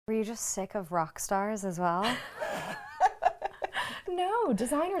Were you just sick of rock stars as well? No,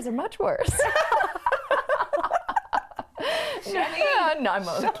 designers are much worse. No, I'm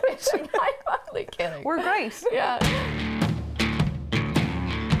only kidding. I'm only kidding. We're great. Yeah.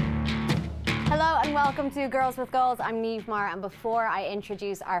 Hello and welcome to Girls with Goals. I'm Niamh Maher, and before I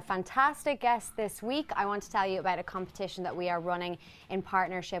introduce our fantastic guest this week, I want to tell you about a competition that we are running in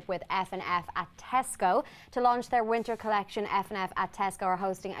partnership with F&F at Tesco. To launch their winter collection, F&F at Tesco are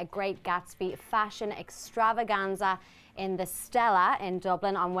hosting a Great Gatsby fashion extravaganza in the Stella in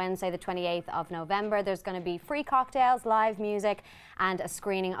Dublin on Wednesday the 28th of November. There's going to be free cocktails, live music and a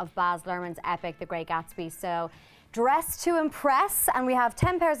screening of Baz Luhrmann's epic The Great Gatsby. So dress to impress, and we have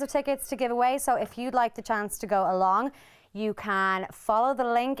 10 pairs of tickets to give away. So if you'd like the chance to go along, you can follow the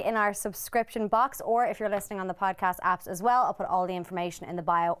link in our subscription box, or if you're listening on the podcast apps as well, I'll put all the information in the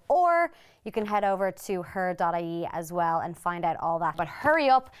bio, or you can head over to her.ie as well and find out all that. But hurry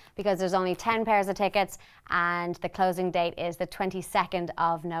up, because there's only 10 pairs of tickets and the closing date is the 22nd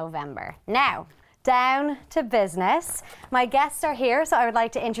of November. Now, down to business. My guests are here, so I would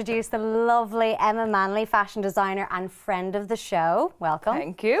like to introduce the lovely Emma Manley, fashion designer and friend of the show. Welcome.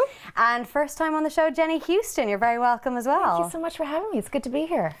 Thank you. And first time on the show, Jenny Houston. You're very welcome as well. Thank you so much for having me. It's good to be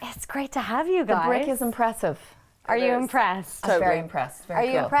here. It's great to have you guys. The brick is impressive. Are you impressed? I'm very impressed. Very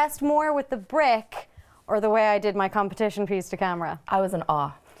Are you impressed more with the brick or the way I did my competition piece to camera? I was in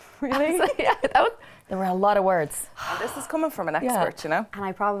awe. Really? Yeah, there were a lot of words. And this is coming from an expert, you know? And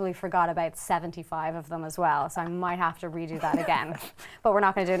I probably forgot about 75 of them as well, so I might have to redo that again. But we're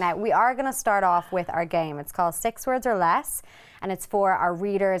not going to do it now. We are going to start off with our game. It's called 6 Words or Less, and it's for our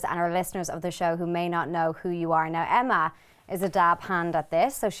readers and our listeners of the show who may not know who you are. Now, Emma is a dab hand at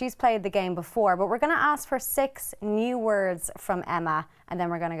this, so she's played the game before, but we're going to ask for 6 new words from Emma, and then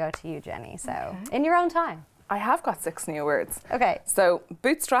we're going to go to you, Jenny. So, in your own time. I have got 6 new words. Okay. So,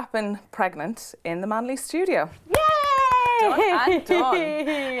 bootstrapping pregnant in the Manley studio. Yay! Done and done.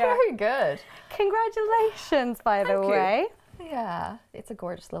 Very good. Congratulations, by the Thank you. way. Yeah, it's a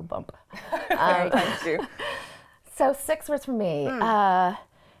gorgeous little bump. Thank you. So 6 words for me.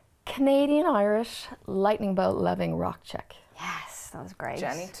 Canadian Irish lightning bolt loving rock chick. Yes, that was great.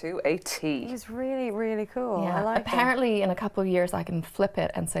 Jenny to a It T. was really, really cool. I like Apparently in a couple of years I can flip it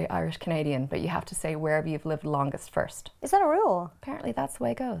and say Irish Canadian, but you have to say wherever you've lived longest first. Is that a rule? Apparently that's the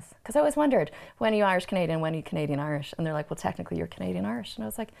way it goes. Because I always wondered, when are you Irish Canadian, when are you Canadian Irish? And they're like, well, technically you're Canadian Irish. And I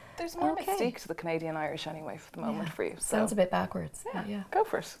was like, There's more okay. mystique to the Canadian Irish anyway for the moment for you. So Sounds a bit backwards. Yeah. go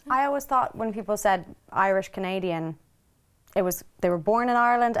for it. I always thought when people said Irish Canadian, it was they were born in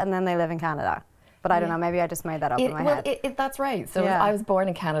Ireland and then they live in Canada. But I don't know, maybe I just made that up in my head. That's right. So Yeah. I was born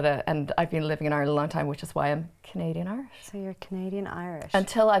in Canada and I've been living in Ireland a long time, which is why I'm Canadian Irish. So you're Canadian Irish.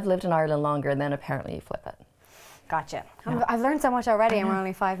 Until I've lived in Ireland longer, and then apparently you flip it. Gotcha. I've learned so much already and we're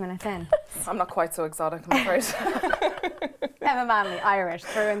only 5 minutes in. I'm not quite so exotic, I'm afraid. Emma Manley, Irish,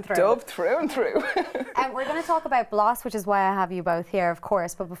 through and through. Dubbed through and through. We're going to talk about Bloss, which is why I have you both here, of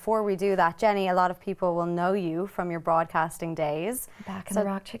course. But before we do that, Jenny, a lot of people will know you from your broadcasting days. Back in the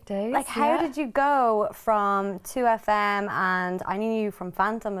rock chick days. Like, how did you go from 2FM, and I knew you from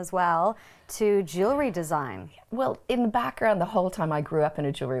Phantom as well, to jewellery design? Well, in the background, the whole time I grew up in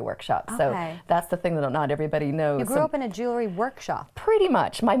a jewellery workshop. So Okay. that's the thing that not everybody knows. You grew up in a jewellery workshop. Pretty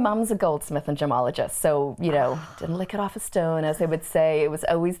much. My mum's a goldsmith and gemologist, so, you know, didn't lick it off a stone, as they would say. It was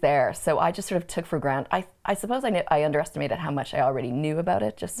always there. So I just sort of took for granted. I suppose I underestimated how much I already knew about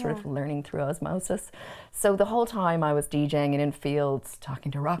it, just sort of learning through osmosis. So the whole time I was DJing and in fields,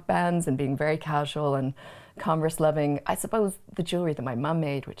 talking to rock bands and being very casual and Converse loving. I suppose the jewellery that my mum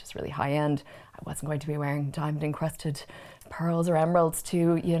made, which is really high end, I wasn't going to be wearing diamond encrusted pearls or emeralds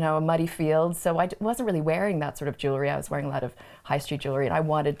to, you know, a muddy field. So I wasn't really wearing that sort of jewellery. I was wearing a lot of high street jewellery, and I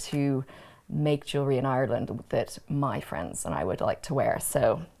wanted to make jewellery in Ireland that my friends and I would like to wear.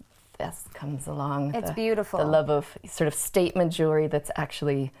 So this comes along. It's beautiful. The love of sort of statement jewellery that's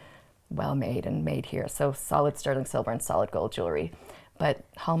actually well made and made here. So solid sterling silver and solid gold jewellery. But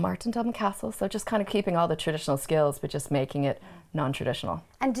hallmarked in Dublin Castle, so just kind of keeping all the traditional skills, but just making it non-traditional.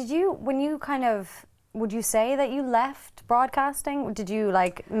 And did you, when you kind of, would you say that you left broadcasting? Did you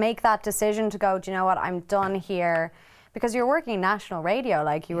like make that decision to go, do you know what, I'm done here? Because you're working national radio,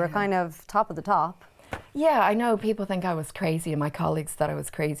 like you were kind of top of the top. Yeah, I know people think I was crazy and my colleagues thought I was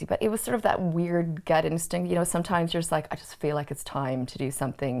crazy, but it was sort of that weird gut instinct. You know, sometimes you're just like, I just feel like it's time to do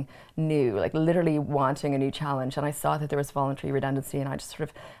something new, like literally wanting a new challenge. And I saw that there was voluntary redundancy and I just sort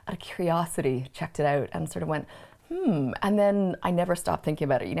of, out of curiosity, checked it out and sort of went, And then I never stopped thinking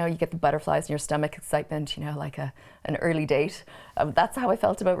about it. You know, you get the butterflies in your stomach, excitement, you know, like an early date. That's how I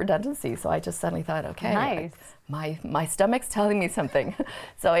felt about redundancy. So I just suddenly thought, okay, Nice. my stomach's telling me something.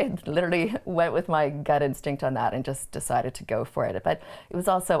 So I literally went with my gut instinct on that and just decided to go for it. But it was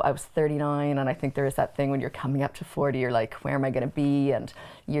also, I was 39, and I think there is that thing when you're coming up to 40, you're like, where am I going to be? And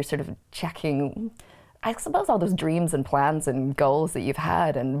you're sort of checking, I suppose, all those dreams and plans and goals that you've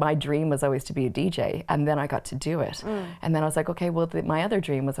had. And my dream was always to be a DJ, and then I got to do it. And then I was like, okay, well, my other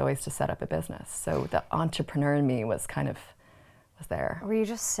dream was always to set up a business. So the entrepreneur in me was kind of, was there. Were you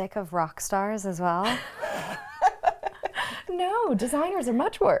just sick of rock stars as well? No, designers are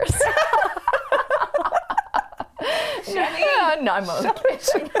much worse. No, I'm only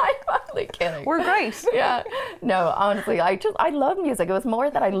kidding. I'm only kidding. We're great. Yeah. No, honestly, I love music. It was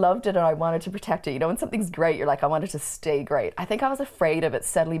more that I loved it and I wanted to protect it. You know, when something's great, you're like, I want it to stay great. I think I was afraid of it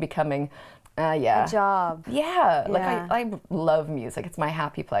suddenly becoming, A job. Yeah. Like Yeah. I love music. It's my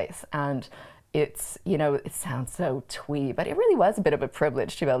happy place. And it's, you know, it sounds so twee, but it really was a bit of a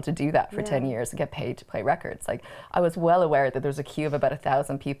privilege to be able to do that for 10 years and get paid to play records. Like, I was well aware that there's a queue of about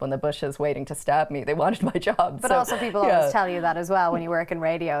 1,000 people in the bushes waiting to stab me. They wanted my job. But so, also people always tell you that as well when you work in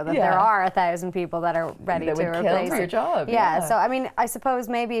radio, that there are 1,000 people that are ready That to would kill replace for your job. Yeah, so I mean, I suppose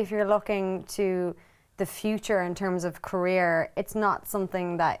maybe if you're looking to the future in terms of career, it's not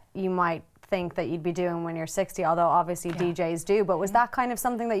something that you might think that you'd be doing when you're 60, although obviously DJs do. But was that kind of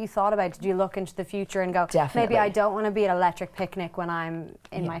something that you thought about? Did you look into the future and go, Definitely. maybe I don't want to be at Electric Picnic when I'm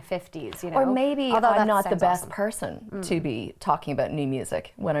in my 50s, you know? Or maybe Although I'm that not the sounds best awesome. person to be talking about new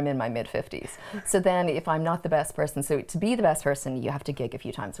music when I'm in my mid-50s. So then if I'm not the best person, so to be the best person, you have to gig a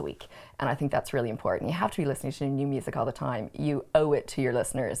few times a week. And I think that's really important. You have to be listening to new music all the time. You owe it to your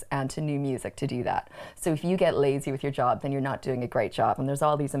listeners and to new music to do that. So if you get lazy with your job, then you're not doing a great job. And there's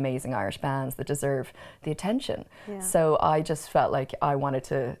all these amazing Irish bands that deserve the attention. So I just felt like I wanted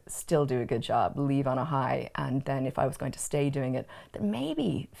to still do a good job, leave on a high, and then if I was going to stay doing it, then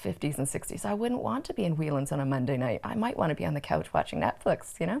maybe 50s and 60s. I wouldn't want to be in Whelan's on a Monday night. I might want to be on the couch watching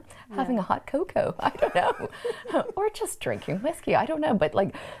Netflix, you know, having a hot cocoa. I don't know. Or just drinking whiskey. I don't know. But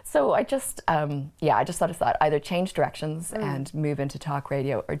like, so I just, I just sort of thought either change directions and move into talk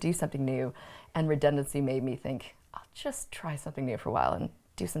radio or do something new. And redundancy made me think, I'll just try something new for a while and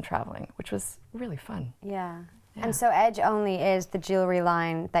do some traveling, which was really fun. Yeah. And so Edge Only is the jewelry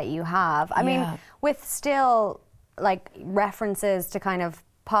line that you have. I mean, with still like references to kind of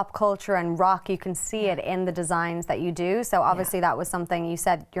pop culture and rock, you can see it in the designs that you do. So obviously that was something you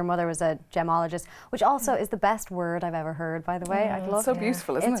said your mother was a gemologist, which also is the best word I've ever heard, by the way. I'd love It's so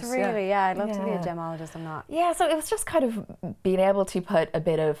beautiful, isn't it's it? really, I'd love to be a gemologist. I'm not. Yeah, so it was just kind of being able to put a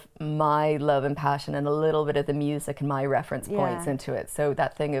bit of my love and passion and a little bit of the music and my reference points into it. So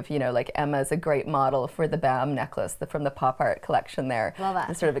that thing of, you know, like Emma's a great model for the BAM necklace from the pop art collection there. Love that.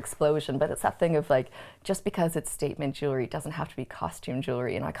 The sort of explosion. But it's that thing of like, just because it's statement jewelry, it doesn't have to be costume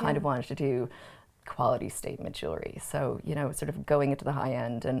jewelry. And I kind of wanted to do quality statement jewelry. So, you know, sort of going into the high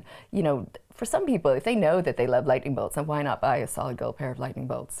end. And, you know, for some people, if they know that they love lightning bolts, then why not buy a solid gold pair of lightning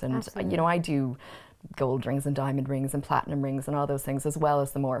bolts? And, you know, I do gold rings and diamond rings and platinum rings and all those things, as well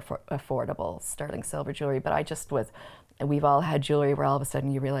as the more affordable sterling silver jewelry. But I just was, we've all had jewelry where all of a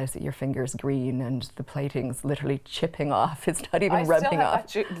sudden you realize that your finger's green and the plating's literally chipping off. It's not even rubbing off. I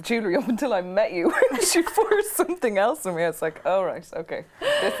still had that jewelry up until I met you. She forced something else on me. I was like, oh, right, okay,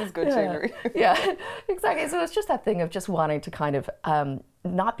 this is good jewelry. Yeah, exactly. So it's just that thing of just wanting to kind of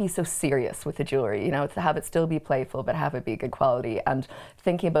not be so serious with the jewelry, you know, to have it still be playful, but have it be good quality. And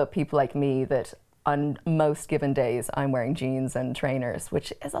thinking about people like me that on most given days, I'm wearing jeans and trainers,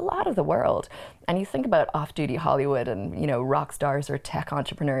 which is a lot of the world. And you think about off-duty Hollywood and, you know, rock stars or tech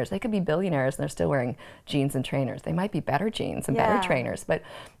entrepreneurs, they could be billionaires and they're still wearing jeans and trainers. They might be better jeans and better trainers, but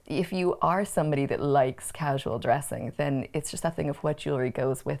if you are somebody that likes casual dressing, then it's just that thing of what jewelry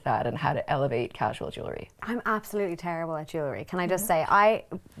goes with that and how to elevate casual jewelry. I'm absolutely terrible at jewelry. Can I just say,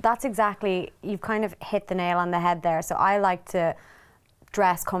 that's exactly, you've kind of hit the nail on the head there. So I like to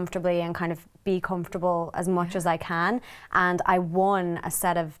dress comfortably and kind of be comfortable as much as I can. And I won a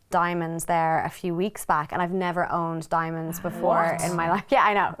set of diamonds there a few weeks back, and I've never owned diamonds before in my life. Yeah,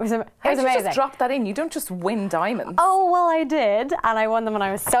 I know. It was amazing. You just drop that in. You don't just win diamonds. Oh, well, I did, and I won them, and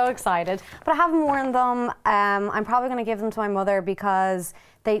I was so excited. But I haven't worn them. I'm probably going to give them to my mother because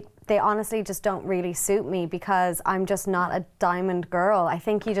they they honestly just don't really suit me because I'm just not a diamond girl. I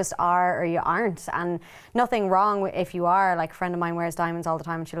think you just are or you aren't, and nothing wrong if you are. Like, a friend of mine wears diamonds all the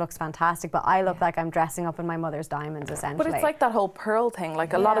time and she looks fantastic, but I look like I'm dressing up in my mother's diamonds, essentially. But it's like that whole pearl thing.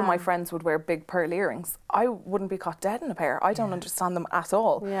 Like, a lot of my friends would wear big pearl earrings. I wouldn't be caught dead in a pair. I don't understand them at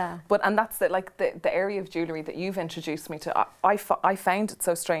all. Yeah. And that's the area of jewellery that you've introduced me to. I found it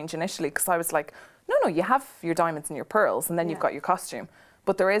so strange initially because I was like, no, you have your diamonds and your pearls and then you've got your costume.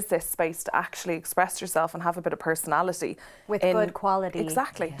 But there is this space to actually express yourself and have a bit of personality. With good quality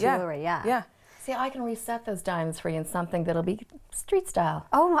jewellery, yeah. See, I can reset those diamonds for you in something that'll be street style.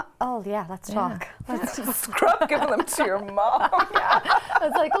 Oh yeah, let's talk. Scrub giving them to your mom. I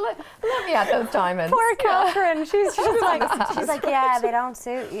was like, look me at those diamonds. Poor Catherine, she's like, yeah, they don't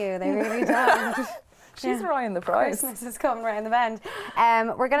suit you, they really don't. She's right the price. Christmas is coming right in the bend.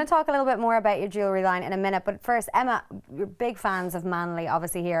 We're going to talk a little bit more about your jewellery line in a minute, but first, Emma, you're big fans of Manley,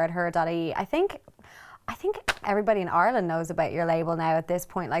 obviously, here at her.ie. I think everybody in Ireland knows about your label now at this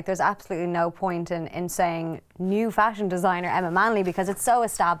point. Like, there's absolutely no point in saying new fashion designer Emma Manley because it's so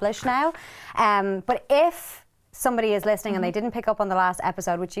established now. But if somebody is listening and they didn't pick up on the last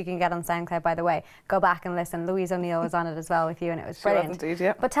episode, which you can get on SoundCloud, by the way, go back and listen. Louise O'Neill was on it as well with you, and it was brilliant. Indeed,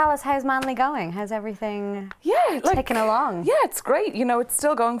 yeah. But tell us, how's Manley going? How's everything ticking along? Yeah, it's great. You know, it's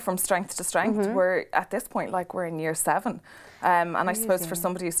still going from strength to strength. We're at this point, like, we're in year 7. And I suppose for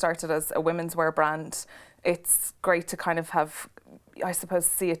somebody who started as a women's wear brand, it's great to kind of have, I suppose,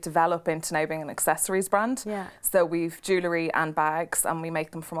 see it develop into now being an accessories brand. Yeah. So we've jewellery and bags, and we make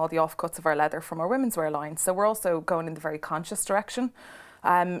them from all the offcuts of our leather from our women's wear line. So we're also going in the very conscious direction.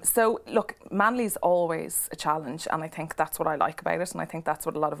 So look, Manley's always a challenge, and I think that's what I like about it, and I think that's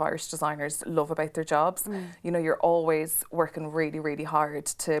what a lot of Irish designers love about their jobs. You know, you're always working really, really hard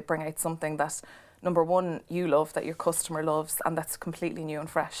to bring out something that, number one, you love, that your customer loves, and that's completely new and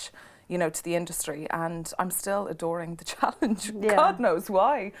fresh, you know, to the industry. And I'm still adoring the challenge. Yeah. God knows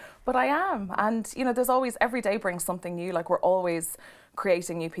why, but I am. And, you know, there's always, every day brings something new. Like, we're always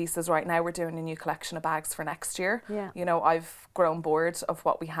creating new pieces. Right now we're doing a new collection of bags for next year. Yeah. You know, I've grown bored of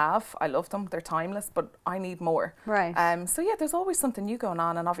what we have. I love them, they're timeless, but I need more. Right. So yeah, there's always something new going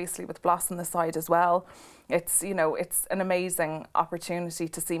on, and obviously with Bloss on the side as well, it's, you know, it's an amazing opportunity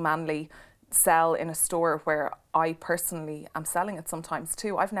to see Manley sell in a store where I personally am selling it sometimes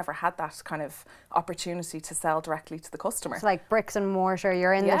too. I've never had that kind of opportunity to sell directly to the customer. It's like bricks and mortar,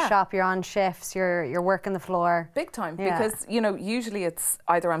 you're in the shop, you're on shifts, you're working the floor. Big time, because, you know, usually it's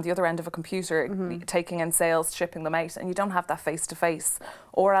either on the other end of a computer, taking in sales, shipping them out, and you don't have that face to face,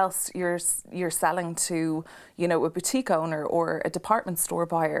 or else you're selling to, you know, a boutique owner or a department store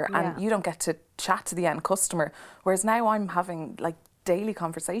buyer, and you don't get to chat to the end customer. Whereas now I'm having, like, daily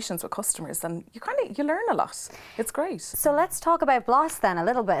conversations with customers, and you learn a lot. It's great. So let's talk about Bloss then a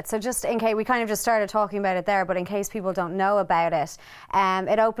little bit. So just in case, we kind of just started talking about it there, but in case people don't know about it,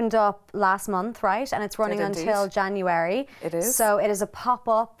 it opened up last month, right? And it's running until January. It is. So it is a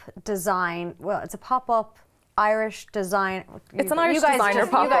pop-up design. Well, it's a pop-up Irish design. It's an Irish designer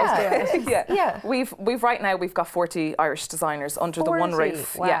pop-up. You guys do it. Yeah. We've right now we've got 40 Irish designers under the one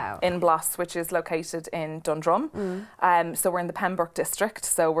roof. Wow. Yeah, in Bloss, which is located in Dundrum. So we're in the Pembroke district.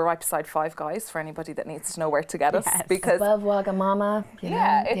 So we're right beside Five Guys for anybody that needs to know where to get us. Because above Wagamama.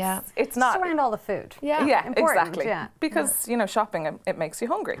 It's not just around all the food. Yeah, important, exactly. Yeah. Because you know, shopping, it makes you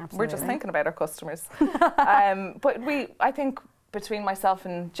hungry. Absolutely. We're just thinking about our customers. But I think between myself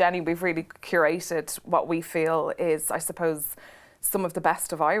and Jenny, we've really curated what we feel is, I suppose, some of the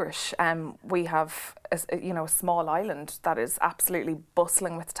best of Irish. We have, a small island that is absolutely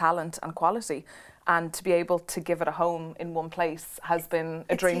bustling with talent and quality. And to be able to give it a home in one place has been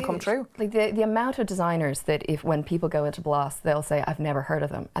a dream come true. Like the amount of designers that when people go into Bloss, they'll say, I've never heard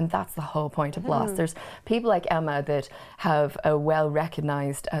of them. And that's the whole point of Bloss. There's people like Emma that have a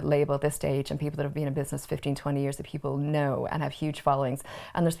well-recognised label at this stage, and people that have been in business 15, 20 years that people know and have huge followings.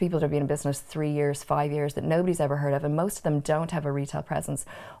 And there's people that have been in business 3 years, 5 years that nobody's ever heard of, and most of them don't have a retail presence.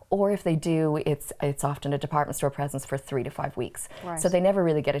 Or if they do, it's often a department store presence for 3 to 5 weeks. Right. So they never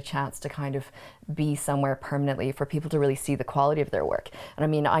really get a chance to kind of be somewhere permanently for people to really see the quality of their work. And I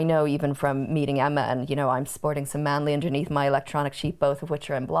mean, I know even from meeting Emma, and you know, I'm sporting some Manley underneath my electronic sheet, both of which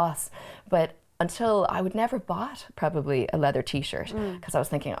are in Bloss, but until I would never bought probably a leather t-shirt because I was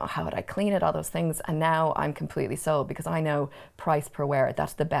thinking, oh, how would I clean it, all those things. And now I'm completely sold because I know price per wear,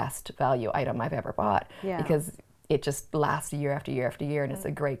 that's the best value item I've ever bought. Yeah. Because it just lasts year after year after year, and it's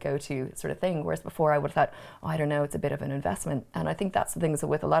a great go-to sort of thing. Whereas before I would have thought, oh, I don't know, it's a bit of an investment. And I think that's the thing, so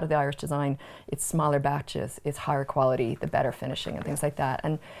with a lot of the Irish design, it's smaller batches, it's higher quality, the better finishing and things like that.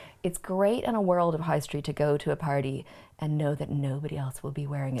 And it's great in a world of high street to go to a party and know that nobody else will be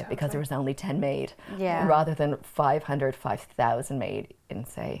wearing it because there was only 10 made, rather than 500, 5,000 made in,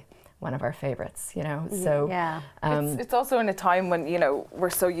 say, one of our favorites, you know. So it's also in a time when, you know,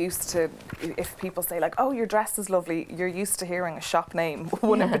 we're so used to, if people say like, oh, your dress is lovely, you're used to hearing a shop name,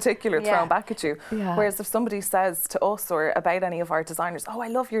 one in particular, thrown back at you. Whereas if somebody says to us or about any of our designers, oh, I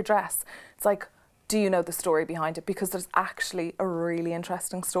love your dress, it's like, do you know the story behind it? Because there's actually a really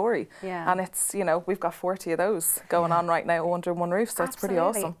interesting story. And it's, you know, we've got 40 of those going on right now under one roof, so it's pretty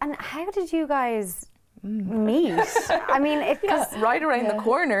awesome. And how did you guys meet? I mean, right around the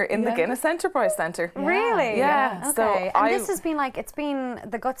corner in the Guinness Enterprise Centre. Really? Yeah. Okay. So and this has been like, it's been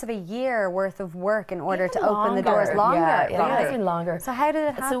the guts of a year worth of work in order to open the doors. Longer. Yeah, it's been longer. So how did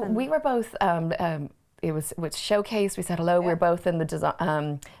it happen? So we were both it was showcased. We said hello. We were both in the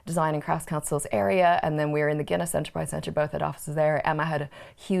Design and Crafts Council's area, and then we were in the Guinness Enterprise Centre. Both had offices there. Emma had a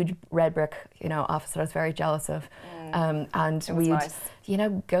huge red brick, you know, office that I was very jealous of, and we'd, you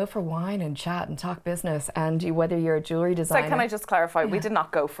know, go for wine and chat and talk business. And whether you're a jewellery designer, so can I just clarify? We did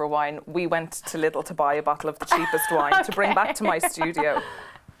not go for wine. We went to Lidl to buy a bottle of the cheapest wine to bring back to my studio.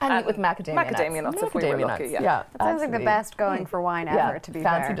 And eat with macadamia nuts if we were lucky. That sounds like the best going for wine ever, to be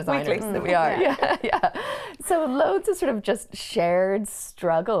fancy fair. designers that we are. So loads of sort of just shared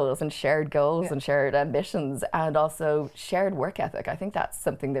struggles and shared goals and shared ambitions, and also shared work ethic. I think that's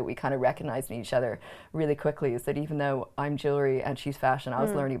something that we kind of recognized in each other really quickly, is that even though I'm jewelry and she's fashion, I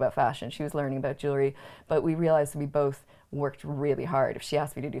was learning about fashion, she was learning about jewelry, but we realized that we both worked really hard. If she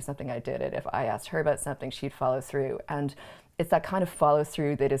asked me to do something, I did it. If I asked her about something, she'd follow through. And it's that kind of follow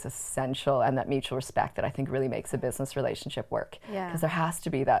through that is essential, and that mutual respect that I think really makes a business relationship work. Because there has to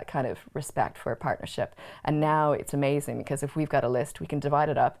be that kind of respect for a partnership. And now it's amazing, because if we've got a list, we can divide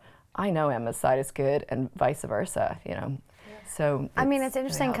it up. I know Emma's side is good and vice versa, you know. So I mean, it's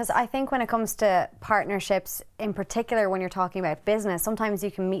interesting because I think when it comes to partnerships, in particular when you're talking about business, sometimes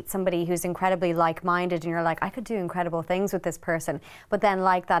you can meet somebody who's incredibly like-minded and you're like, I could do incredible things with this person. But then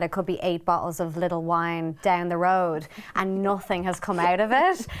like that, it could be 8 bottles of little wine down the road and nothing has come out of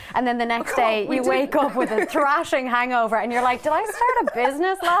it. And then the next day you wake up with a thrashing hangover and you're like, did I start a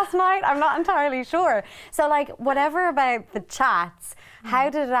business last night? I'm not entirely sure. So like, whatever about the chats, how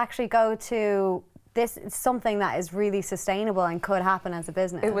did it actually go to this is something that is really sustainable and could happen as a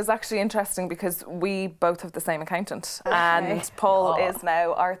business? It was actually interesting because we both have the same accountant, and Paul is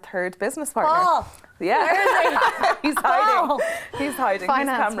now our third business partner. Paul! Yeah. Where is he? He's hiding. He's hiding.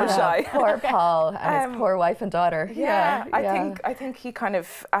 Finance He's camera shy. Poor Paul and his poor wife and daughter. I think he kind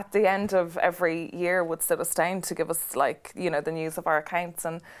of at the end of every year would sit us down to give us, like, you know, the news of our accounts,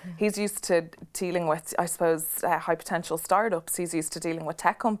 and he's used to dealing with, I suppose, high potential startups. He's used to dealing with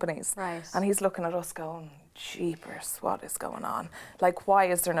tech companies, and he's looking at us going, jeepers, what is going on? Like, why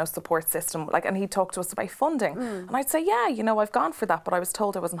is there no support system? Like, and he talked to us about funding, and I'd say, yeah, you know, I've gone for that, but I was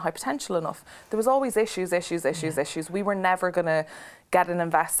told I wasn't high potential enough. There was always issues. We were never going to get an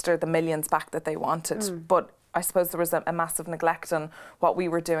investor the millions back that they wanted, but I suppose there was a massive neglect on what we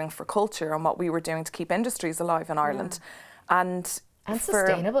were doing for culture and what we were doing to keep industries alive in Ireland. And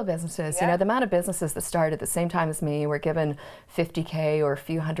sustainable businesses. You know, the amount of businesses that started at the same time as me were given 50K or a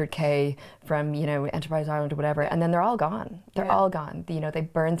few 100K from, you know, Enterprise Ireland or whatever, and then they're all gone. They're all gone. You know, they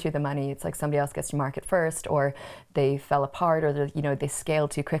burn through the money. It's like somebody else gets to market first, or they fell apart, or you know, they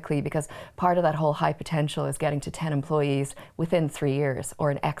scaled too quickly, because part of that whole high potential is getting to 10 employees within 3 years, or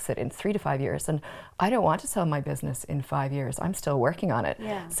an exit in 3 to 5 years. And I don't want to sell my business in 5 years. I'm still working on it.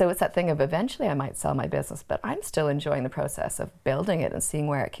 So it's that thing of eventually I might sell my business, but I'm still enjoying the process of building it and seeing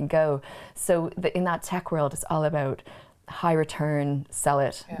where it can go. So in that tech world, it's all about high return, sell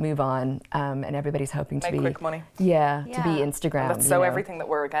it, move on, and everybody's hoping to make quick money. To be Instagram. And that's so everything that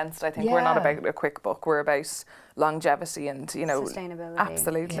we're against. I think we're not about a quick buck. We're about longevity and, you know, sustainability.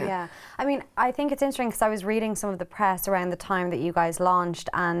 Absolutely. Yeah. I mean, I think it's interesting because I was reading some of the press around the time that you guys launched,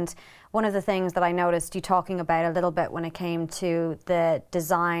 and one of the things that I noticed you talking about a little bit when it came to the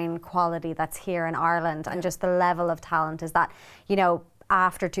design quality that's here in Ireland and just the level of talent is that, you know,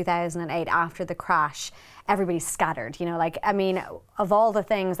 after 2008, after the crash, everybody's scattered, you know, like, I mean, of all the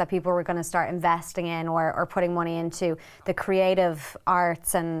things that people were going to start investing in or putting money into, the creative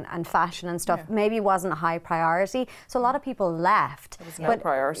arts and fashion and stuff maybe wasn't a high priority. So a lot of people left. It was no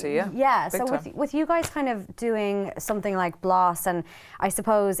priority, yeah. Yeah, Big so time. with you guys kind of doing something like Bloss, and I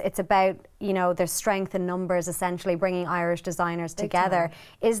suppose it's about, you know, there's strength in numbers, essentially bringing Irish designers together.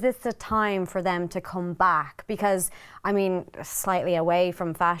 Is this the time for them to come back? Because, I mean, slightly away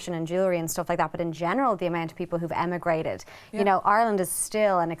from fashion and jewellery and stuff like that, but in general, the amount of people who've emigrated, you know, Ireland is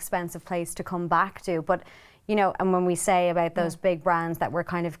still an expensive place to come back to, but you know, and when we say about those big brands that we're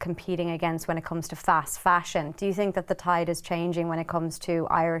kind of competing against when it comes to fast fashion, do you think that the tide is changing when it comes to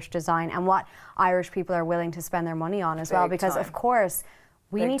Irish design and what Irish people are willing to spend their money on as well? Because of course,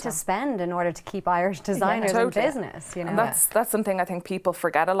 we need to spend in order to keep Irish designers in business, you know. And that's something I think people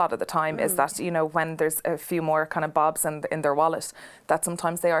forget a lot of the time is that, you know, when there's a few more kind of bobs in their wallet, that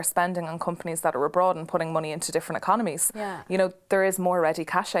sometimes they are spending on companies that are abroad and putting money into different economies. Yeah. You know, there is more ready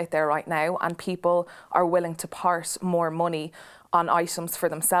cash out there right now, and people are willing to part more money on items for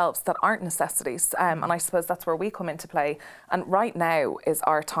themselves that aren't necessities, and I suppose that's where we come into play. And right now is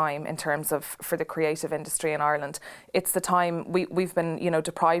our time in terms of for the creative industry in Ireland. It's the time we've been, you know,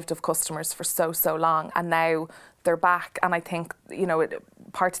 deprived of customers for so long, and now they're back. And I think, you know,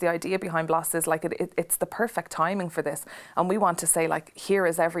 part of the idea behind Bloss is like it's the perfect timing for this, and we want to say, like, here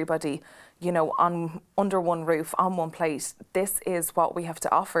is everybody, you know, under one roof, on one plate. This is what we have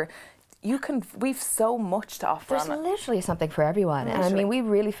to offer. We've so much to offer. There's literally something for everyone. And I mean, we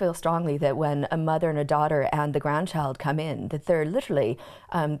really feel strongly that when a mother and a daughter and the grandchild come in, that they're literally,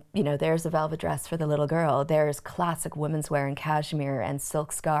 you know, there's a velvet dress for the little girl, there's classic women's wear and cashmere and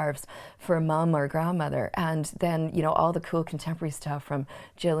silk scarves for a mum or a grandmother. And then, you know, all the cool contemporary stuff from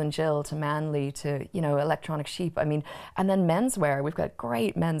Jill and Jill to Manly to, you know, Electronic Sheep. I mean, and then menswear, we've got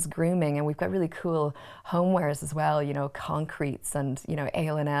great men's grooming, and we've got really cool homewares as well, you know, concretes and, you know,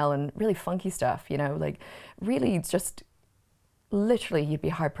 A&L and really funky stuff, you know, like really just literally you'd be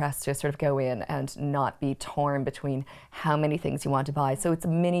hard pressed to sort of go in and not be torn between how many things you want to buy. So it's a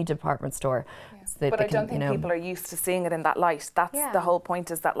mini department store. So that but I don't think people are used to seeing it in that light. That's the whole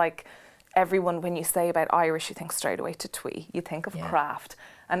point, is that, like, everyone, when you say about Irish, you think straight away to Twee, you think of craft.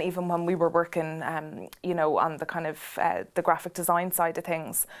 And even when we were working, you know, on the kind of the graphic design side of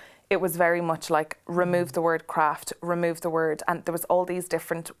things, it was very much like remove the word craft, remove the word, and there was all these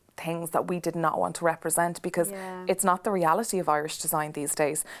different things that we did not want to represent, because it's not the reality of Irish design these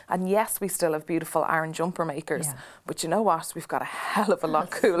days. And yes, we still have beautiful Aran jumper makers, but you know what? We've got a hell of a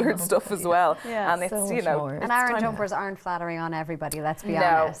lot cooler stuff as well. And it's, so you know, more. And Aran jumpers aren't flattering on everybody, let's be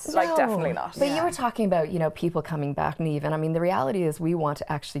honest. Like definitely not. But you were talking about, you know, people coming back, Niamh, and I mean, the reality is we want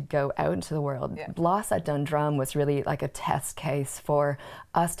to actually go out into the world. Bloss at Dundrum was really like a test case for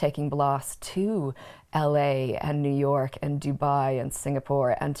us taking Bloss to LA and New York and Dubai and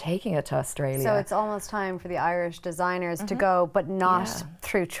Singapore and taking it to Australia. So it's almost time for the Irish designers to go, but not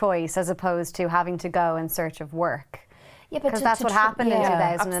through choice, as opposed to having to go in search of work. Yeah, but because that's what happened in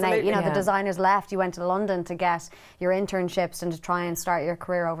 2008. Absolutely. You know, the designers left. You went to London to get your internships and to try and start your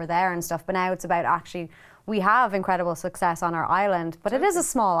career over there and stuff. But now it's about actually, we have incredible success on our island, but it is a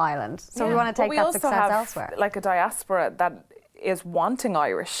small island, so we want to take that success elsewhere. Like a diaspora that is wanting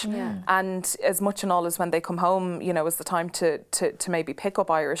Irish, and as much and all as when they come home, you know, is the time to maybe pick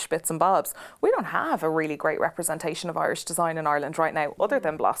up Irish bits and bobs. We don't have a really great representation of Irish design in Ireland right now, other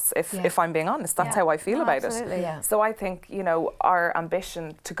than Bloss, if I'm being honest. That's how I feel about it. So I think, you know, our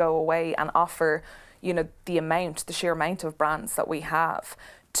ambition to go away and offer, you know, the sheer amount of brands that we have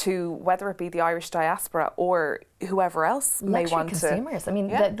to, whether it be the Irish diaspora or whoever else may want consumers. to. I mean,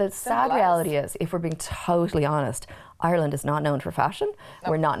 the sad reality is, if we're being totally honest, Ireland is not known for fashion.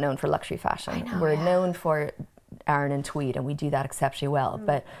 We're not known for luxury fashion. We're known for Aran and tweed, and we do that exceptionally well.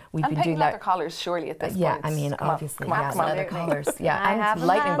 But we've been doing leather that. collars, surely, at this point. Yeah, I mean, obviously, leather collars. I and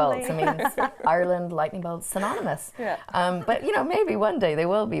lightning bolts. I mean, Ireland, lightning bolts, synonymous. But you know, maybe one day they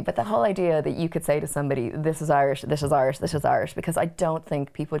will be. But the whole idea that you could say to somebody, "This is Irish, this is Irish, this is Irish," because I don't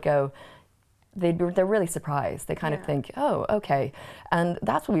think people would go. They're really surprised. They kind of think, "Oh, okay," and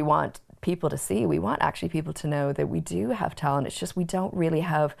that's what we want people to see. We want actually people to know that we do have talent. It's just we don't really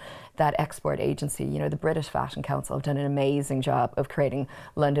have that export agency. You know, the British Fashion Council have done an amazing job of creating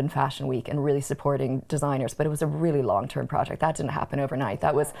London Fashion Week and really supporting designers, but it was a really long-term project. That didn't happen overnight.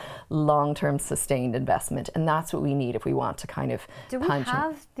 That was long-term sustained investment, and that's what we need if we want to kind of do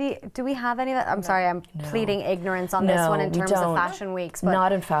we have any of that? I'm sorry, I'm pleading ignorance on this one in terms of fashion weeks. But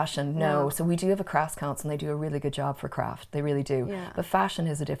not in fashion, no. So we do have a crafts council, and they do a really good job for craft. They really do. But fashion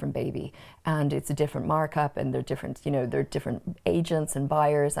is a different baby. and it's a different markup, and they're different, you know, they're different agents and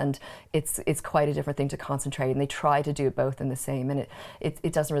buyers, and it's quite a different thing to concentrate. And they try to do it both in the same, and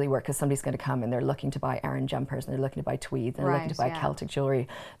it doesn't really work, because somebody's going to come and they're looking to buy Aran jumpers, and they're looking to buy tweeds, and they're looking to buy Celtic jewelry.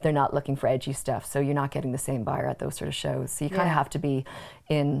 They're not looking for edgy stuff, so you're not getting the same buyer at those sort of shows. So you kind of have to be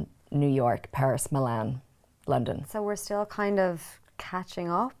in New York, Paris, Milan, London. So we're still kind of catching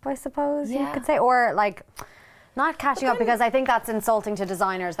up, I suppose you could say, or like not catching up, because I think that's insulting to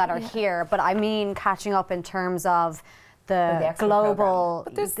designers that are here, but I mean catching up in terms of the global.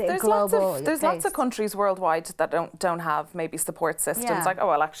 But there's lots of countries worldwide that don't have maybe support systems. Like, oh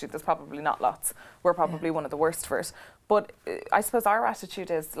well, actually there's probably not lots. We're probably one of the worst for it. But I suppose our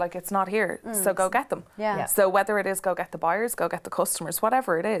attitude is like, it's not here, so go get them. So whether it is go get the buyers, go get the customers,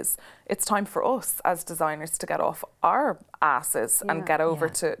 whatever it is, it's time for us as designers to get off our asses and get over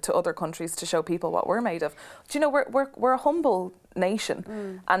to other countries to show people what we're made of. Do you know, we're a humble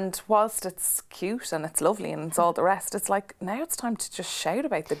nation, and whilst it's cute and it's lovely and it's all the rest, it's like, now it's time to just shout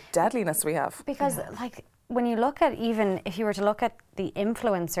about the deadliness we have. Because like, when you look at, even if you were to look at the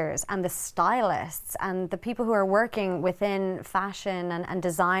influencers and the stylists and the people who are working within fashion and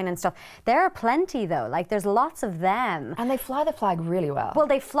design and stuff, there are plenty though, like there's lots of them. And they fly the flag really well. Well,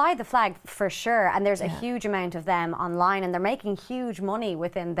 they fly the flag for sure, and there's a huge amount of them online, and they're making huge money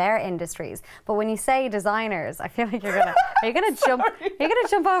within their industries. But when you say designers, I feel like you're gonna jump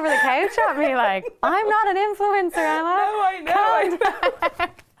over the couch at me like, I'm not an influencer, am I? No, I know.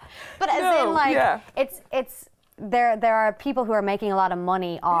 But as in, like, it's there are people who are making a lot of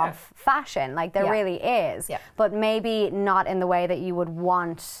money off fashion, like there really is, but maybe not in the way that you would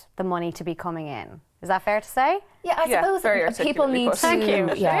want the money to be coming in. Is that fair to say? Yeah, I suppose people need to. Thank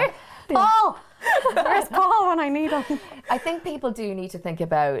you. Yeah. Paul! Where's Paul when I need him? I think people do need to think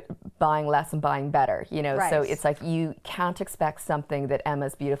about buying less and buying better, you know, so it's like you can't expect something that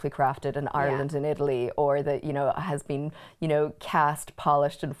Emma's beautifully crafted in Ireland and Italy, or that, you know, has been, you know, cast,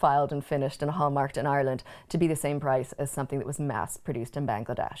 polished and filed and finished and hallmarked in Ireland to be the same price as something that was mass produced in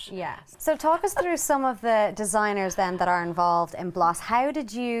Bangladesh. Yeah. So talk us through some of the designers then that are involved in Bloss. How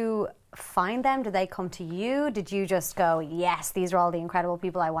did you find them? Did they come to you? Did you just go, yes, these are all the incredible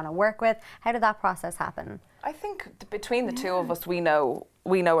people I want to work with? How did that process happen? I think between the two of us, we know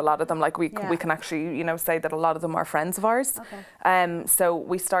a lot of them. Like we can actually, you know, say that a lot of them are friends of ours. So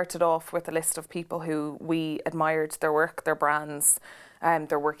we started off with a list of people who we admired their work, their brands,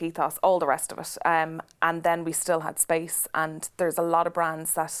 their work ethos, all the rest of it. And then we still had space, and there's a lot of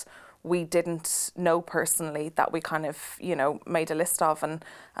brands that we didn't know personally that we kind of, you know, made a list of and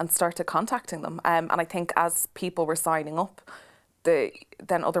started contacting them. And I think as people were signing up,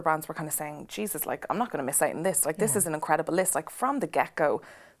 then other brands were kind of saying, Jesus, like, I'm not going to miss out on this. Like, this is an incredible list. Like, from the get-go,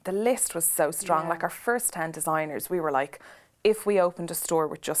 the list was so strong. Like, our first 10 designers, we were like, if we opened a store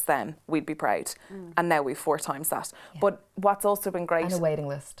with just them, we'd be proud. And now we've 4 times that. But what's also been great... And a waiting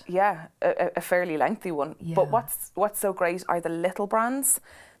list. Yeah, a fairly lengthy one. But what's so great are the little brands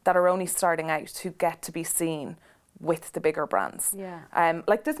that are only starting out who get to be seen with the bigger brands.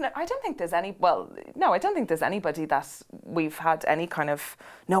 Like I don't think there's anybody that we've had any kind of,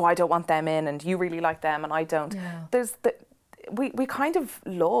 no, I don't want them in and you really like them and I don't. We kind of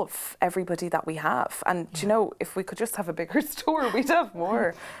love everybody that we have, and you know, if we could just have a bigger store, we'd have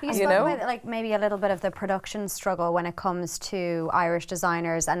more. You spoke about like maybe a little bit of the production struggle when it comes to Irish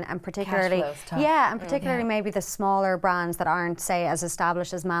designers, and particularly particularly maybe the smaller brands that aren't, say, as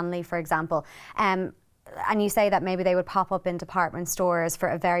established as Manley, for example. And you say that maybe they would pop up in department stores for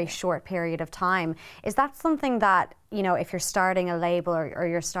a very short period of time. Is that something that, you know, if you're starting a label or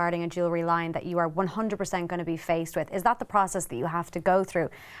you're starting a jewellery line, that you are 100% going to be faced with? Is that the process that you have to go through?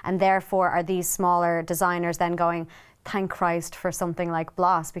 And therefore, are these smaller designers then going, thank Christ for something like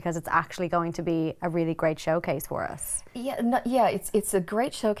Bloss, because it's actually going to be a really great showcase for us? It's a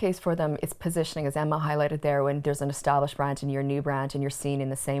great showcase for them. It's positioning, as Emma highlighted there, when there's an established brand and you're a new brand and you're seen in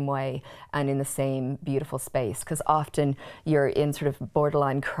the same way and in the same beautiful space, because often you're in sort of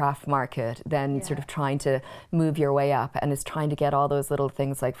borderline craft market, then sort of trying to move your way up, and it's trying to get all those little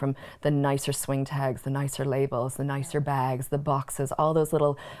things, like from the nicer swing tags, the nicer labels, the nicer bags, the boxes, all those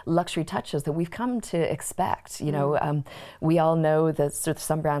little luxury touches that we've come to expect, you know. We all know that sort of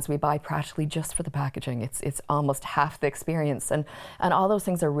some brands we buy practically just for the packaging. It's almost half the experience, and all those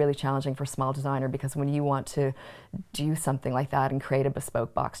things are really challenging for a small designer, because when you want to do something like that and create a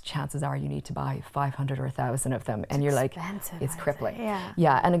bespoke box, chances are you need to buy 500 or 1,000 of them, and you're like, it's crippling.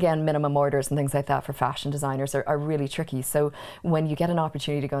 And again, minimum orders and things like that for fashion designers are really tricky. So when you get an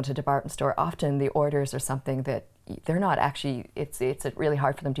opportunity to go into a department store, often the orders are something that they're not actually, it's really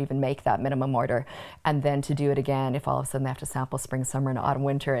hard for them to even make that minimum order, and then to do it again if all of a sudden they have to sample spring, summer, and autumn,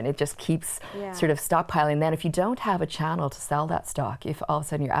 winter, and it just keeps sort of stockpiling. Then if you don't have a channel to sell that stock, if all of a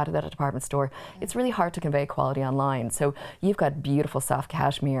sudden you're out of that department store, it's really hard to convey quality online. So you've got beautiful soft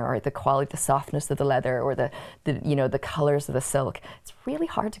cashmere, or the quality, the softness of the leather, or the you know, the colors of the silk. It's really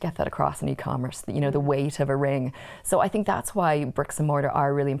hard to get that across in e-commerce, you know, the weight of a ring. So I think that's why bricks and mortar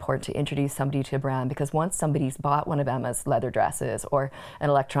are really important to introduce somebody to a brand, because once somebody's bought one of Emma's leather dresses or an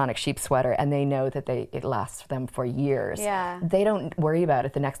electronic sheep sweater and they know that it lasts them for years, they don't worry about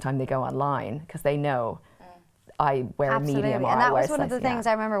it the next time they go online, because they know I wear medium, or and that I wear was one of the things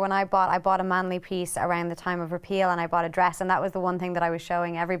I remember when I bought a Manly piece around the time of repeal, and I bought a dress, and that was the one thing that I was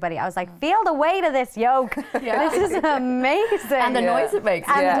showing everybody. I was like, feel the weight of this yoke. This is amazing. And the noise it makes.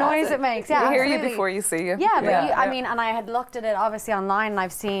 And the noise it makes. Yeah, we hear you before you see you. Yeah, but I mean, and I had looked at it obviously online, and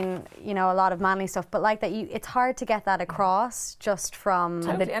I've seen, you know, a lot of Manly stuff, but like that, it's hard to get that across just from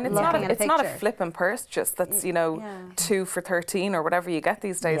totally. And it's not a flipping purchase that's, you know, 2 for 13 or whatever you get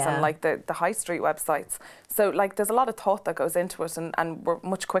these days on like the high street websites. So like there's a lot of thought that goes into it, and we're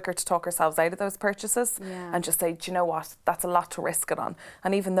much quicker to talk ourselves out of those purchases and just say, do you know what, that's a lot to risk it on.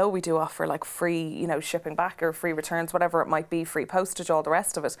 And even though we do offer like free, you know, shipping back or free returns, whatever it might be, free postage, all the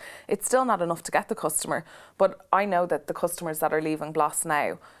rest of it, it's still not enough to get the customer. But I know that the customers that are leaving Bloss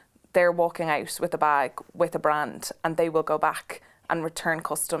now, they're walking out with a bag with a brand, and they will go back and return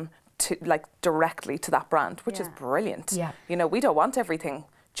custom to like directly to that brand, which is brilliant. You know, we don't want everything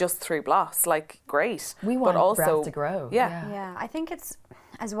just through Bloss, like great. We want but also brands to grow. Yeah, I think it's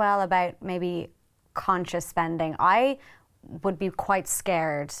as well about maybe conscious spending. I would be quite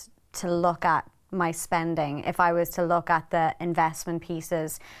scared to look at my spending if I was to look at the investment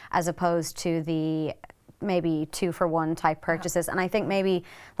pieces as opposed to the maybe 2-for-1 type purchases. And I think maybe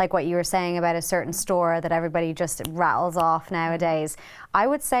like what you were saying about a certain store that everybody just rattles off nowadays, I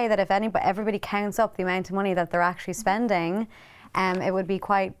would say that if everybody counts up the amount of money that they're actually spending, it would be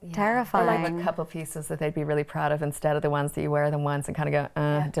quite terrifying. Or like a couple pieces that they'd be really proud of, instead of the ones that you wear them once and kind of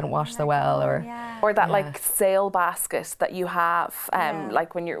go, didn't wash so well, or that like sale basket that you have,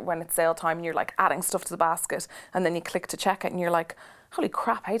 like when it's sale time and you're like adding stuff to the basket, and then you click to check it and you're like, holy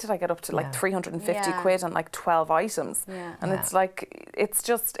crap, how did I get up to like 350 quid on like 12 items? And it's like,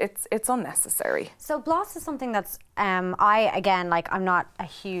 it's unnecessary. So Bloss is something that's, I'm not a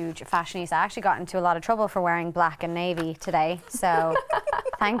huge fashionista. I actually got into a lot of trouble for wearing black and navy today. So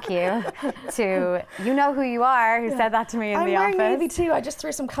thank you to, you know who you are, who said that to me in the office. I'm wearing navy too. I just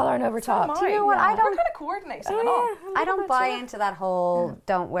threw some colour on over top. Do you know what? I don't. We're kind of coordinating and all. I don't buy into that whole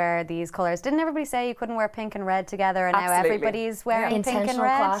don't wear these colours. Didn't everybody say you couldn't wear pink and red together, and now everybody's wearing pink and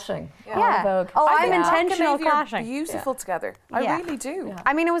red? Clashing. Yeah. Oh, I'm intentional clashing. Beautiful together. I really do.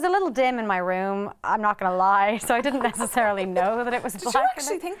 I mean, it was a little dim in my room, I'm not going to lie, so I didn't necessarily know that it was black. Did you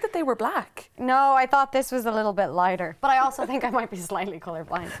actually think that they were black? No, I thought this was a little bit lighter, but I also think I might be slightly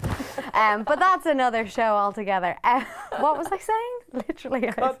colourblind. But that's another show altogether. What was I saying? Literally,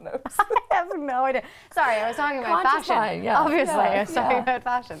 God knows. I have no idea. Sorry, I was talking about fashion. Obviously, I was talking about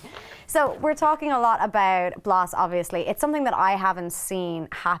fashion. So we're talking a lot about Bloss, obviously. It's something that I haven't seen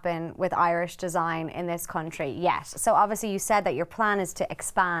happen with Irish design in this country yet. So obviously you said that your plan is to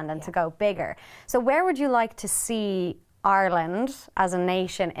expand and to go bigger. So where would you like to see Ireland as a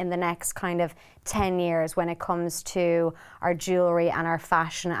nation in the next kind of 10 years when it comes to our jewellery and our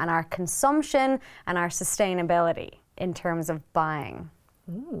fashion and our consumption and our sustainability in terms of buying?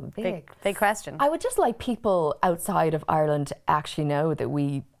 Ooh, big question. I would just like people outside of Ireland to actually know that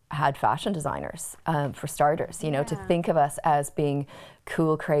we had fashion designers, for starters, you know, to think of us as being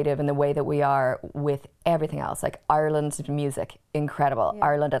cool, creative in the way that we are with everything else. Like Ireland's music, incredible.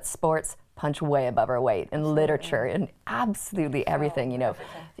 Ireland at sports, punch way above our weight. In literature, in absolutely everything, you know.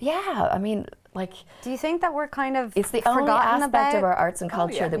 Yeah, I mean, like... Do you think that we're kind of it's the only aspect of our arts and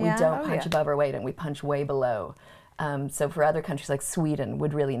culture that we don't punch above our weight, and we punch way below. So for other countries like Sweden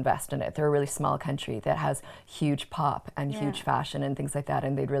would really invest in it. They're a really small country that has huge pop and huge fashion and things like that,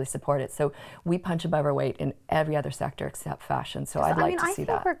 and they'd really support it. So we punch above our weight in every other sector except fashion. So I'd like to see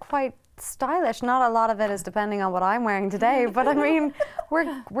that. I think we're quite stylish. Not a lot of it is depending on what I'm wearing today, but I mean,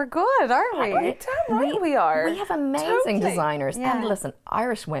 we're good, aren't we? Damn right we are. We have amazing designers. And listen,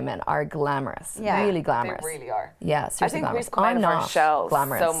 Irish women are glamorous, really glamorous. They really are. Yeah, seriously I think glamorous. we've come out of our shells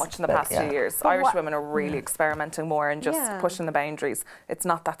glamorous, so much in the past few years. Irish women are really experimenting more and just pushing the boundaries. It's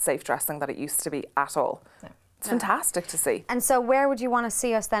not that safe dressing that it used to be at all. It's fantastic to see. And so where would you want to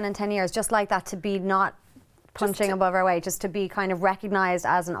see us then in 10 years? Just like that, to be not punching above our weight, just to be kind of recognised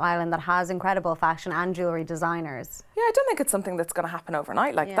as an island that has incredible fashion and jewellery designers? Yeah, I don't think it's something that's going to happen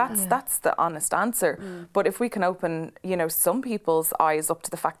overnight. Like that's the honest answer. But if we can open, you know, some people's eyes up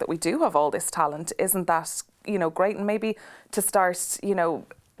to the fact that we do have all this talent, isn't that, you know, great? And maybe to start, you know,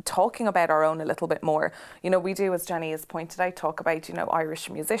 talking about our own a little bit more. You know, we do, as Jenny has pointed out, talk about, you know, Irish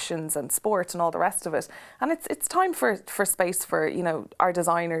musicians and sport and all the rest of it. And it's time for space for, you know, our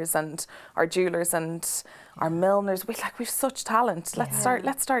designers and our jewellers and our milliners. We've such talent. Let's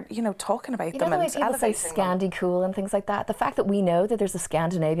start, you know, talking about them. You know the way and people say elevating them. Scandi cool and things like that? The fact that we know that there's a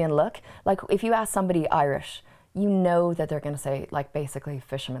Scandinavian look, like if you ask somebody Irish, you know that they're going to say, like, basically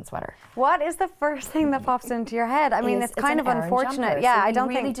fisherman sweater. What is the first thing that pops into your head? I mean, it's kind of an Aran unfortunate. jumper. Yeah, So I don't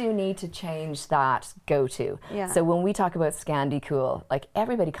we really think. do need to change that go-to. Yeah. So when we talk about Scandi cool, like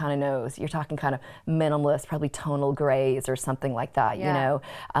everybody kind of knows you're talking kind of minimalist, probably tonal grays or something like that. Yeah.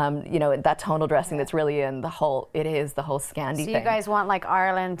 You know that tonal dressing that's really in the whole. It is the whole Scandi So thing. you guys want like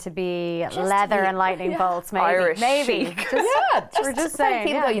Ireland to be Just to leather be- and lightning bolts, maybe? Irish maybe. chic. Yeah, We're just like saying,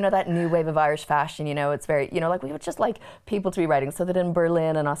 people, yeah. you know, that new wave of Irish fashion, you know, it's very, you know, like we would just like people to be writing so that in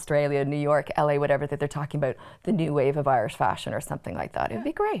Berlin and Australia, New York, LA, whatever, that they're talking about the new wave of Irish fashion or something like that. It'd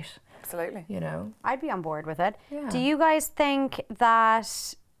be great, Absolutely. you know. I'd be on board with it. Yeah. Do you guys think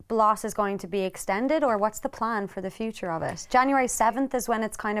that Bloss is going to be extended, or what's the plan for the future of it? January 7th is when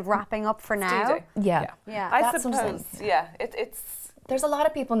it's kind of wrapping up for now. D-Day. Yeah. Yeah. I That's what I'm suppose, saying. yeah, it's There's a lot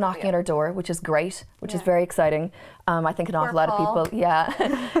of people knocking at our door, which is great, which is Yeah. very exciting. I think an awful lot Paul. of people,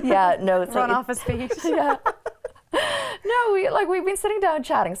 yeah, no, it's Run like, off his feet. yeah. No, we've been sitting down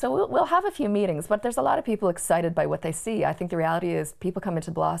chatting, so we'll have a few meetings, but there's a lot of people excited by what they see. I think the reality is people come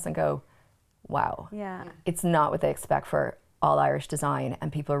into Bloss and go, wow. Yeah. It's not what they expect for all Irish design,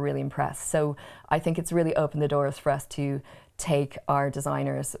 and people are really impressed. So I think it's really opened the doors for us to take our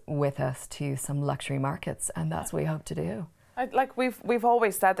designers with us to some luxury markets, and that's what we hope to do. like we've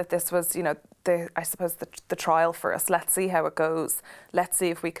always said that this was, you know, I suppose the trial for us. Let's see how it goes. Let's see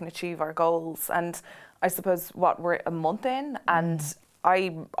if we can achieve our goals. And I suppose we're a month in, and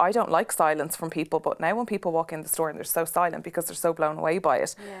I don't like silence from people, but now when people walk in the store and they're so silent because they're so blown away by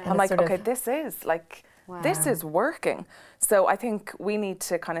it, Yeah. And I'm it's like, sort of- okay, this is like. Wow. This is working. So I think we need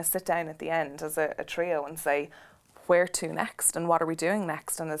to kind of sit down at the end as a trio and say, where to next and what are we doing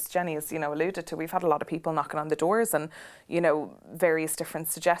next? And as Jenny has, you know, alluded to, we've had a lot of people knocking on the doors and, you know, various different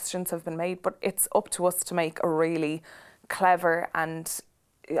suggestions have been made, but it's up to us to make a really clever and,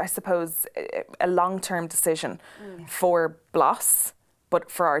 I suppose, a long-term decision for Bloss, but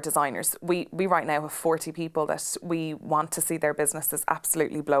for our designers. We right now have 40 people that we want to see their businesses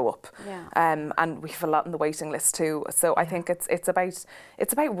absolutely blow up. Yeah. And we have a lot on the waiting list too. So I think it's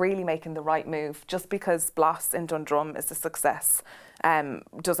about really making the right move. Just because Bloss in Dundrum is a success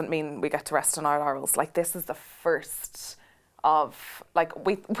doesn't mean we get to rest on our laurels. Like, this is the first of, like,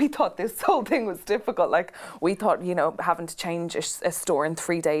 we thought this whole thing was difficult. Like, we thought, you know, having to change a store in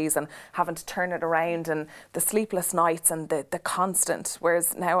 3 days and having to turn it around and the sleepless nights and the constant,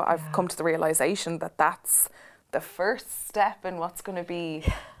 whereas now I've come to the realisation that that's the first step in what's going to be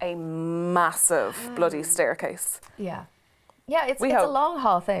a massive bloody staircase. Yeah. Yeah, it's We a hope. long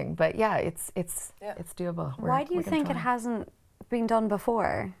haul thing, but yeah, it's doable. Why do you think it hasn't been done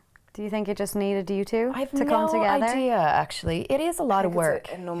before? Do you think it just needed you two I've to no come together? idea, actually. It is a lot of work.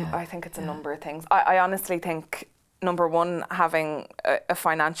 I think it's a number of things. I honestly think, number one, having a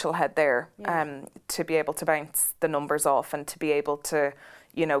financial head there to be able to bounce the numbers off and to be able to,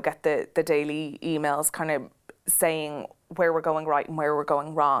 you know, get the daily emails kind of saying where we're going right and where we're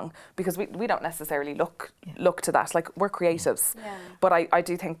going wrong, because we don't necessarily look to that. Like, we're creatives, but I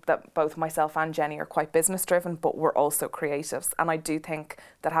do think that both myself and Jenny are quite business driven, but we're also creatives, and I do think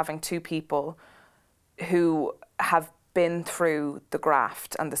that having two people who have been through the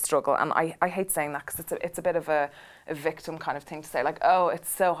graft and the struggle, and I hate saying that because it's a bit of a victim kind of thing to say, like, oh, it's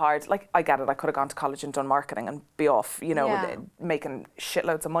so hard. Like, I get it, I could have gone to college and done marketing and be off, you know, making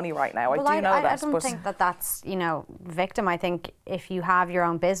shitloads of money right now. Well, I know that. I don't but think that that's, you know, victim. I think if you have your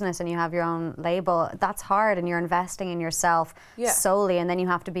own business and you have your own label, that's hard, and you're investing in yourself solely, and then you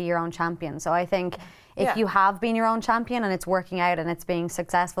have to be your own champion. So I think if you have been your own champion and it's working out and it's being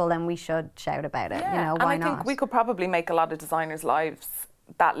successful, then we should shout about it. You know, why and I not? think we could probably make a lot of designers' lives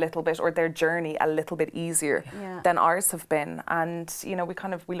that little bit, or their journey a little bit easier than ours have been. And, you know,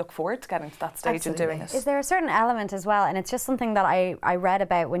 we look forward to getting to that stage and doing it. Is there a certain element as well, and it's just something that I read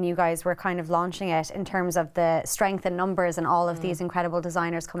about when you guys were kind of launching it, in terms of the strength in numbers and all of these incredible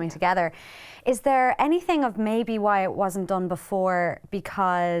designers coming together. Is there anything of maybe why it wasn't done before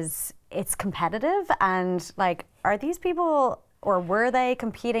because it's competitive, and like, are these people or were they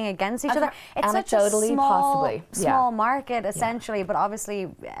competing against each other? It's such a Anecdotally, small, possibly. small market, essentially, but obviously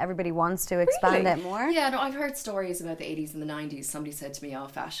everybody wants to expand it more. Yeah, no, I've heard stories about the 80s and the 90s. Somebody said to me, oh,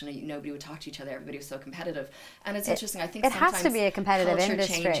 fashion, nobody would talk to each other, everybody was so competitive. And it's interesting, I think it sometimes has to be a competitive culture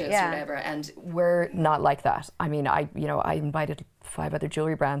industry, changes yeah. or whatever, and we're not like that. I mean, I invited 5 other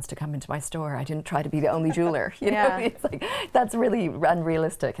jewelry brands to come into my store. I didn't try to be the only jeweler. You know, it's like, that's really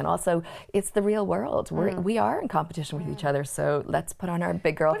unrealistic. And also, it's the real world. We are in competition with each other. So let's put on our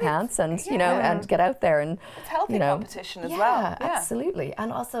big girl pants and and get out there and it's healthy competition as well. Yeah, absolutely.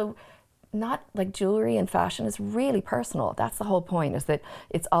 And also, not like jewelry and fashion is really personal. That's the whole point, is that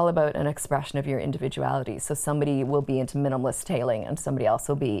it's all about an expression of your individuality. So somebody will be into minimalist tailing and somebody else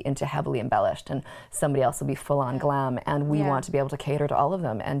will be into heavily embellished and somebody else will be full on glam. And we want to be able to cater to all of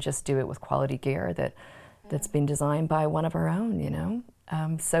them and just do it with quality gear that's been designed by one of our own, you know?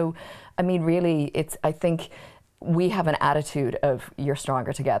 So, I mean, really, I think we have an attitude of you're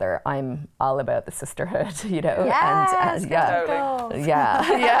stronger together. I'm all about the sisterhood, you know. Yes,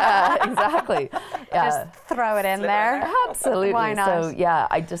 yeah, exactly. Just throw it in there. Absolutely. Why not? So yeah,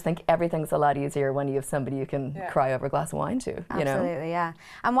 I just think everything's a lot easier when you have somebody you can cry over a glass of wine to. You know. Absolutely, yeah.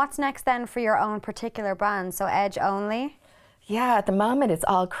 And what's next then for your own particular brand? So Edge only. Yeah, at the moment it's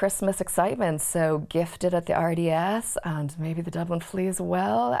all Christmas excitement. So gifted at the RDS and maybe the Dublin Flea as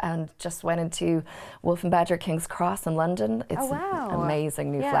well. And just went into Wolf and Badger King's Cross in London. It's an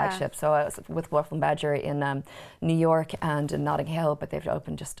amazing new flagship. So I was with Wolf and Badger in New York and in Notting Hill, but they've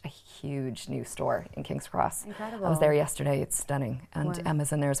opened just a huge new store in King's Cross. Incredible. I was there yesterday. It's stunning. And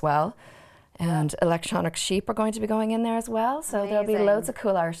Emma's in there as well. And Electronic Sheep are going to be going in there as well. So there'll be loads of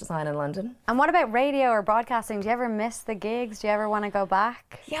cool Irish design in London. And what about radio or broadcasting? Do you ever miss the gigs? Do you ever want to go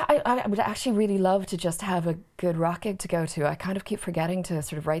back? Yeah, I would actually really love to just have a good rock gig to go to. I kind of keep forgetting to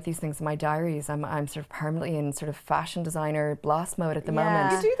sort of write these things in my diaries. I'm sort of permanently in sort of fashion designer bloss mode at the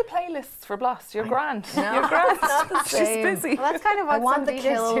moment. You do the playlists for Bloss. You're grand. No, You're grand. not the She's same. busy. Well, that's kind of what I want the some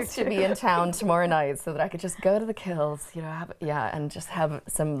DJs Kills do to be in town tomorrow night so that I could just go to the Kills, you know, and just have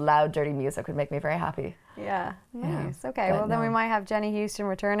some loud, dirty music would make me very happy. Yeah, nice. Okay, But well then we might have Jenny Houston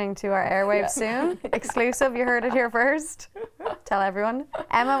returning to our airwaves soon. Exclusive, you heard it here first. Tell everyone.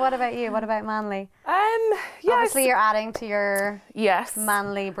 Emma, what about you? What about Manly? Obviously you're adding to your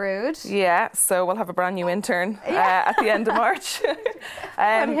Manly brood. Yeah, so we'll have a brand new intern at the end of March.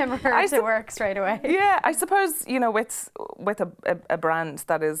 Put him or her to work straight away. Yeah, I suppose, you know, with a brand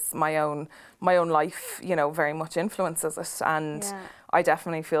that is my own life, you know, very much influences it, and I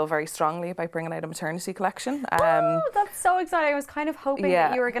definitely feel very strongly about bringing out a maternity collection. Oh, that's so exciting. I was kind of hoping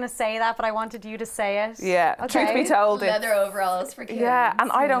that you were going to say that, but I wanted you to say it. Yeah, truth be told. Leather overalls for kids. Yeah,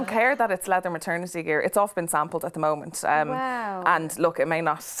 and I don't care that it's leather maternity gear. It's off been sampled at the moment. Wow. And look, it may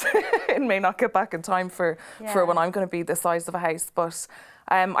not it may not get back in time for when I'm going to be the size of a house, but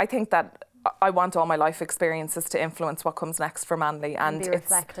I think that I want all my life experiences to influence what comes next for Manly, and be it's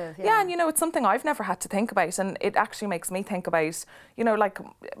reflective. and you know, it's something I've never had to think about, and it actually makes me think about, you know, like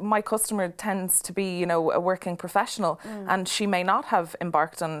my customer tends to be, you know, a working professional, and she may not have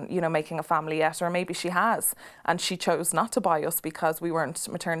embarked on, you know, making a family yet, or maybe she has, and she chose not to buy us because we weren't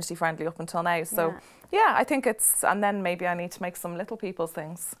maternity friendly up until now. So yeah, I think it's, and then maybe I need to make some little people's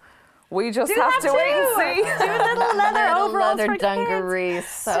things. We just have to wait and see. Do little leather overalls leather for dungarees. kids.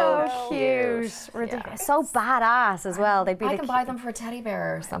 So cute. Ridiculous. So badass as well. They'd be I can buy them for a teddy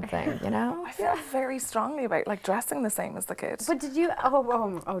bear or something, you know? I feel very strongly about like dressing the same as the kid. But did you?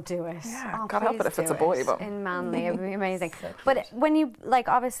 Oh, do it. Yeah, God help it if it's a boy, but in Manly, it would be amazing. But when you, like,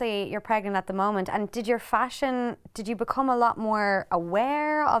 obviously you're pregnant at the moment, and did your fashion? Did you become a lot more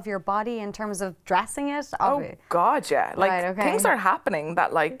aware of your body in terms of dressing it? Oh God, yeah. Like things are happening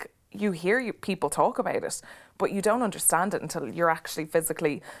that like. You hear people talk about it, but you don't understand it until you're actually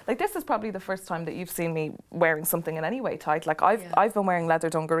physically, like, this is probably the first time that you've seen me wearing something in any way tight. Like I've been wearing leather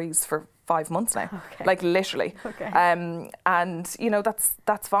dungarees for 5 months now, like literally. And you know,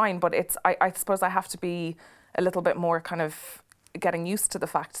 that's fine, but it's, I suppose I have to be a little bit more kind of getting used to the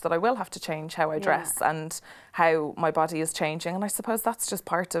fact that I will have to change how I dress and how my body is changing. And I suppose that's just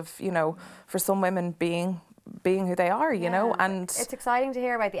part of, you know, for some women being who they are, you know. And it's exciting to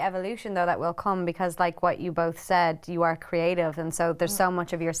hear about the evolution though that will come, because like what you both said, you are creative, and so there's so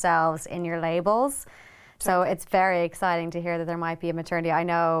much of yourselves in your labels. So it's very exciting to hear that there might be a maternity. I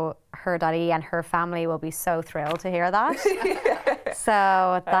know her daddy and her family will be so thrilled to hear that.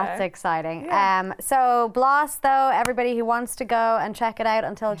 So that's exciting. So Bloss though, everybody who wants to go and check it out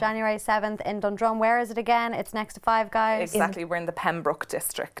until January 7th in Dundrum. Where is it again? It's next to Five Guys. Exactly, we're in the Pembroke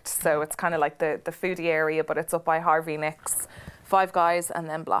district. So it's kind of like the foodie area, but it's up by Harvey Nicks. Five Guys and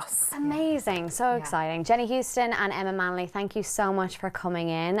then Bloss. Amazing, so exciting. Jenny Houston and Emma Manley, thank you so much for coming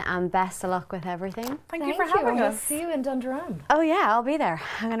in, and best of luck with everything. Thank you for having We'll us. see you in Dundrum. Oh yeah, I'll be there.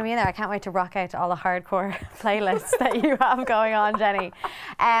 I'm going to be there. I can't wait to rock out to all the hardcore playlists that you have going on, Jenny.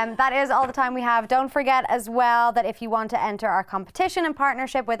 That is all the time we have. Don't forget as well that if you want to enter our competition in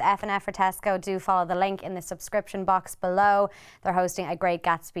partnership with F&F for Tesco, do follow the link in the subscription box below. They're hosting a Great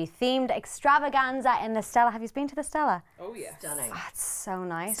Gatsby themed extravaganza in the Stella. Have you been to the Stella? Oh yeah. Stunning. Oh, it's so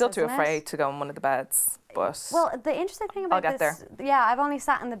nice. Still too isn't it? afraid to go in one of the beds, but Well, the interesting thing about I'll get this, yeah, I've only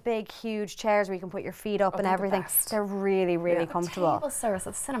sat in the big, huge chairs where you can put your feet up and they're the everything. best. They're really, really comfortable. Table service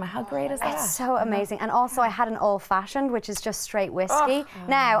at the cinema. How great is that? It's so amazing. And also I had an old fashioned, which is just straight whiskey.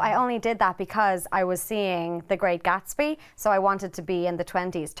 Now, I only did that because I was seeing The Great Gatsby, so I wanted to be in the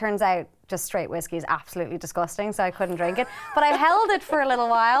 20s. Turns out just straight whiskey is absolutely disgusting, so I couldn't drink it. But I held it for a little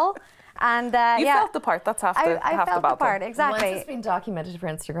while. And you yeah, felt the part. That's half the I half felt the the part, battle. exactly. Once it's been documented for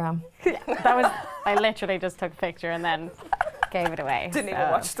Instagram. That was, I literally just took a picture and then gave it away. Didn't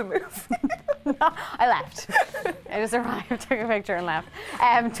even watch the movie. I left. I just arrived, took a picture and left.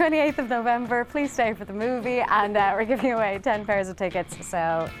 28th of November, please stay for the movie, and we're giving away 10 pairs of tickets.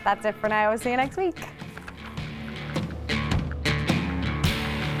 So that's it for now. We'll see you next week.